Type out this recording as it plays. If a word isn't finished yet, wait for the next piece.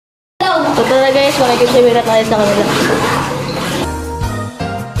So tara guys, makikiswimming na tayo sa kanila.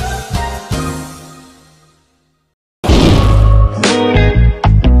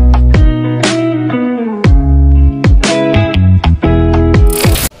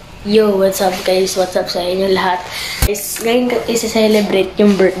 Yo, what's up guys? What's up sa inyo lahat? Guys, ngayon isa-celebrate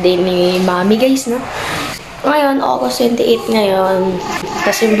yung birthday ni Mami guys, no? Ngayon, August 28 ngayon.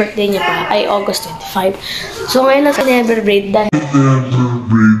 Kasi yung birthday niya pa ay August 25. So ngayon na celebrate dahil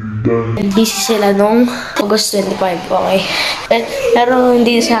busy sila nung August 25, okay? Pero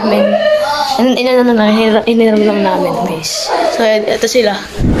hindi sa amin. Iniram lang namin guys. So ito sila.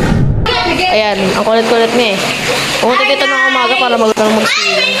 Ayan, ang kulit-kulit niya eh. Pumunta kita ng umaga para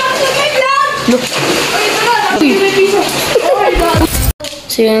mag-swimming.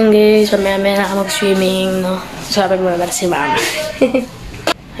 So yun guys, mamaya na mag-swimming, no? Sabi mo naman si Mama.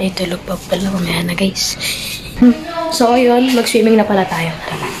 Ay, tulog pa pala, mamaya na guys. So yun, mag-swimming na pala tayo.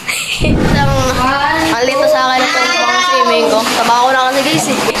 Alito sa akin ito ang swimming ko. Taba ko na kasi guys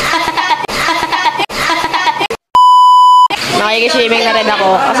eh. Nakikiswimming na rin ako.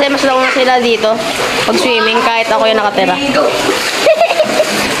 Kasi mas lang na sila dito pag-swimming kahit ako yung nakatira.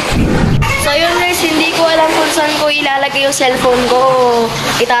 So yun guys, hindi ko alam kung saan ko ilalagay yung cellphone ko.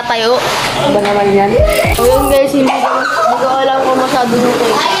 Itatayo. Ba naman yan? So yun guys, hindi ko alam kung masyado nyo ko.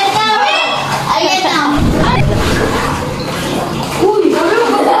 Ayan na! Ayan na! Uy!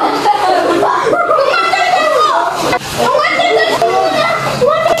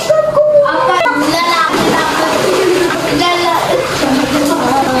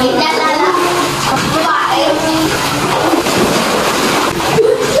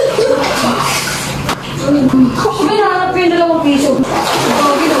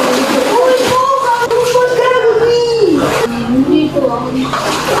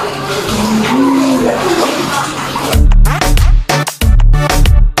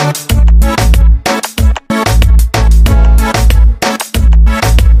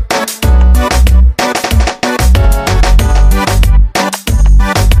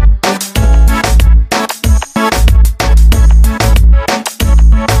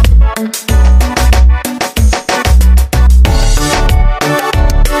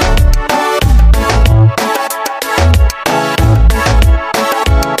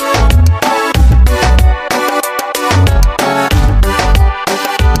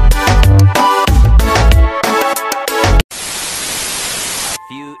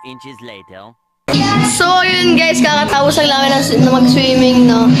 Inches later. So yun guys, kakatapos lang namin na mag-swimming,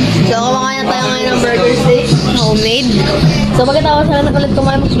 no? So kumakain na tayo ngayon ng burger steak, homemade. So pagkatapos na ulit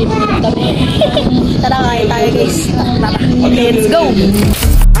kumain mag-swimming kami. Tara, kain tayo guys. Tara. Okay, let's go!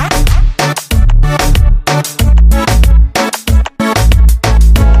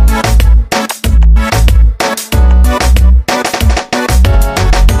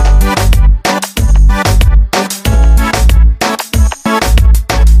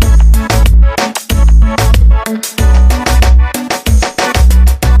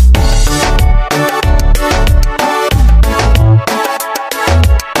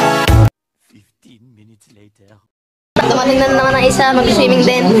 Dumating na naman ang isa, mag-swimming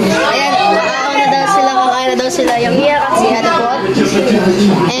din. Ayan, kakain na daw sila yung Mia at si Adapot.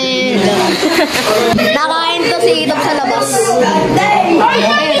 And nakain to si Idop sa labas.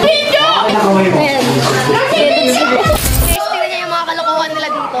 Ayan. Ayan. Tingnan niya yung mga kalokohan nila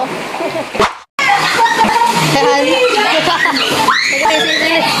dito. Ayan.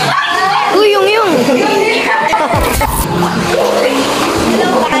 Uy, yung.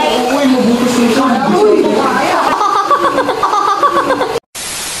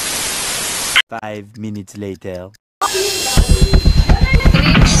 Five minutes later.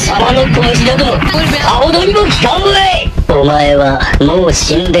 沢の小虫だと青鳥も聞かんわい。お前はもう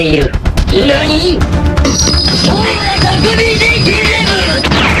死んでいる。何？お前は確認できる。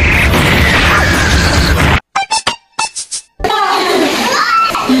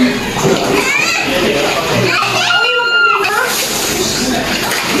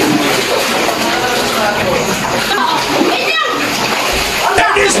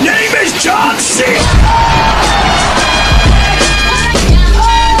His name is John C.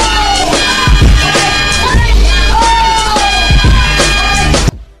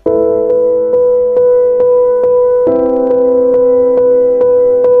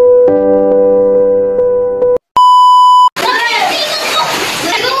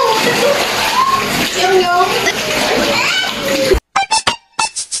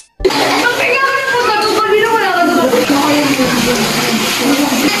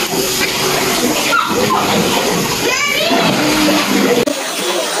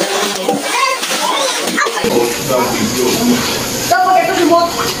 Kapag ito sumot,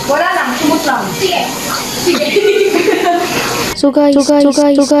 wala lang, sumot So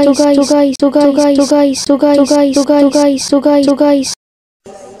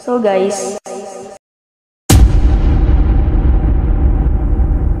guys,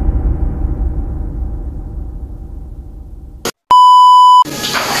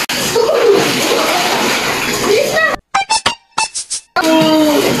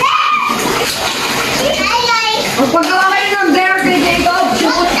 Magpagawa kayo ng bear kay Jacob.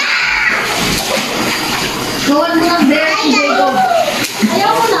 Gawan mo ng bear kay Jacob.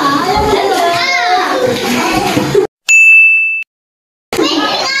 Ayaw mo na.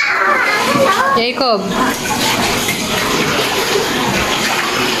 Jacob.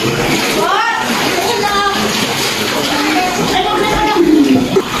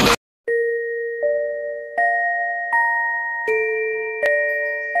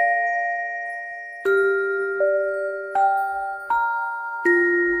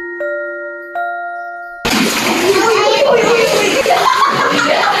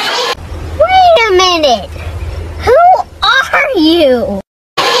 Wait a minute. Who are you?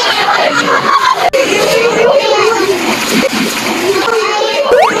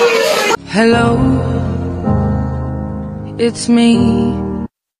 Hello, it's me.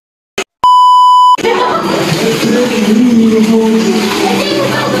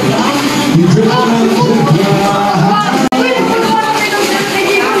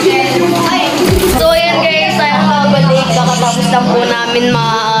 So ayan guys, tayo nakabalik. Kakatapos lang po namin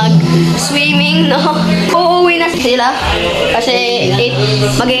mag-swimming, no? Uuwi na sila. Kasi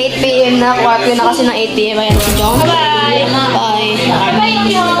mag-8 p.m. na. Quarter na kasi ng 8 p.m. Ayan si Jong. Bye! Bye!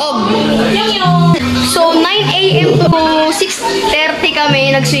 So 9 a.m. to 6:30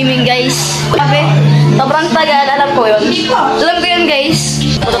 kami nag-swimming guys. Sabi, sobrang tagal. Alam ko yun. Alam ko yun guys.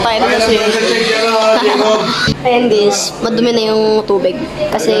 Punta tayo na swimming. Ayan guys, madumi na yung tubig.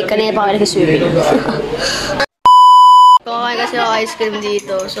 Kasi kanina pa kami nag-swimming. Kakain kasi ako ice cream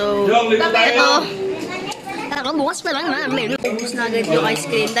dito. So, ito. Bukas pa lang namin. Ubus na agad yung ice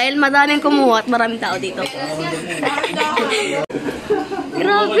cream. Dahil madaming kumuha at maraming tao dito.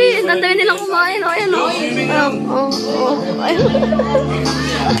 Grabe, nandayo nilang kumain. O, ayan o.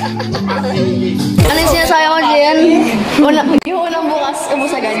 Ano yung sinasabi ko dyan? Yung unang bukas,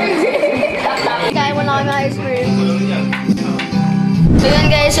 ubus agad. Kain mo na kami ice cream. So yun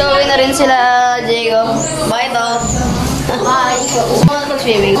guys, so uwi na rin sila, Diego. Bye to. Bye. Sumama na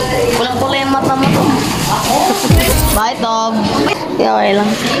swimming. Kulang-kulay yung mata mo to. Bye Tom. Okay lang.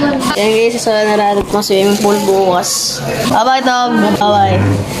 Yan guys, so nararat mo swimming pool bukas. Bye Tom. Bye.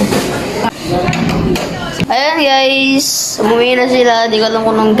 Ayan guys, umuwi na sila. Di ko alam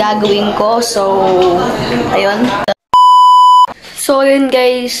kung anong gagawin ko. So, ayun. So yun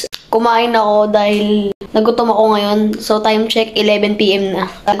guys, kumain ako dahil nagutom ako ngayon. So time check, 11 p.m. na.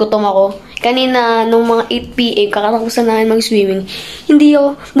 Nagutom ako. Kanina, nung mga 8 p.m, kakatapusan namin mag-swimming. Hindi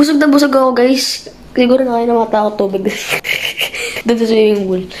ako, busog na busog ako guys. Siguro na kayo namata ako tubig doon sa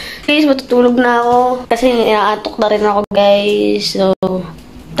swimming pool. Guys, matutulog na ako. Kasi inaatok na rin ako guys. So,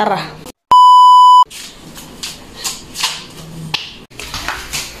 tara.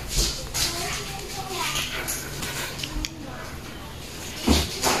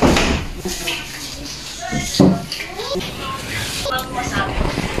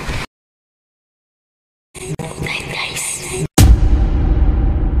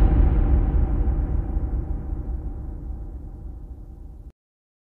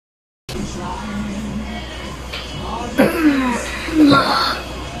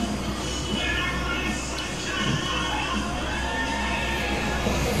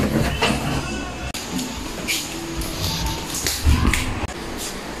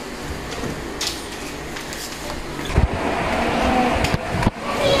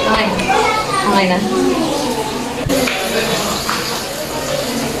 Okay na.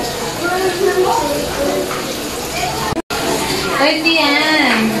 Ay,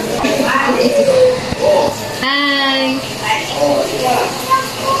 Tian. Hi.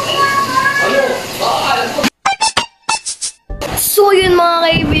 So yun mga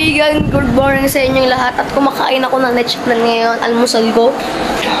kaibigan, good morning sa inyong lahat. At kumakain ako ng leche plan ngayon, almusal ko.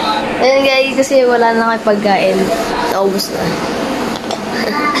 Ayan guys, kasi wala na kayo pagkain. Naubos na.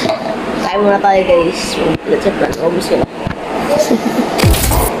 Kain muna tayo guys. Leche plan, naubos ko na.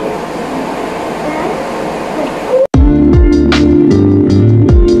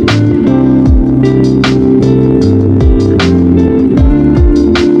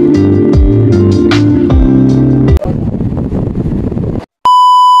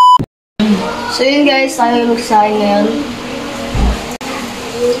 So yun guys, tayo magsasain ngayon.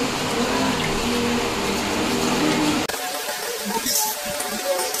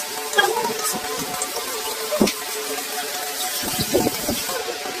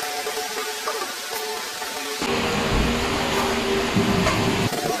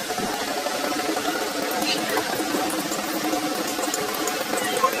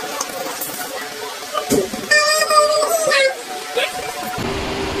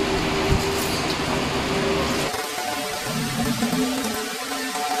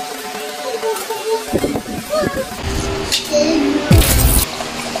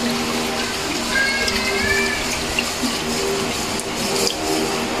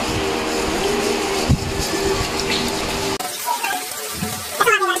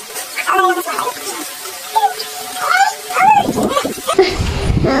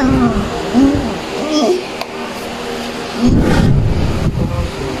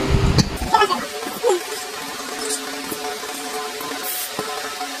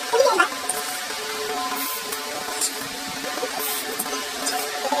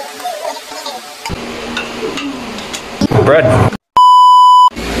 Bread.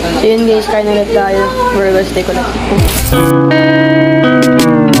 So yun guys, kain ulit tayo. We're stay ko lang.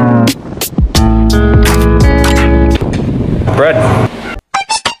 Bread.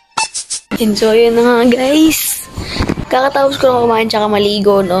 So yun na nga guys. Kakatapos ko lang kumain tsaka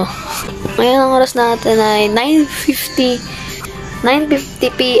maligo, no? Ngayon ang oras natin ay 9:50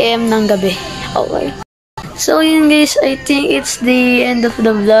 p.m. ng gabi. Okay. So yun guys, I think it's the end of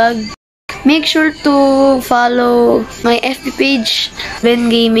the vlog. Make sure to follow my FB page, SVEN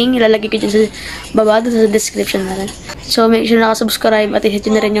Gaming. Ilalagay ko dyan sa baba, sa description na rin. So, make sure nakasubscribe at i-hit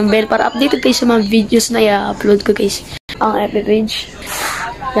nyo na rin yung bell para updated kayo sa mga videos na i-upload ko guys. Ang FB page.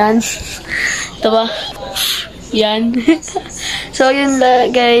 Yan. Ito ba? Yan. So, yun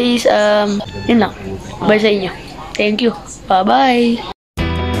guys. Yun lang. Bye sa inyo. Thank you. Bye-bye.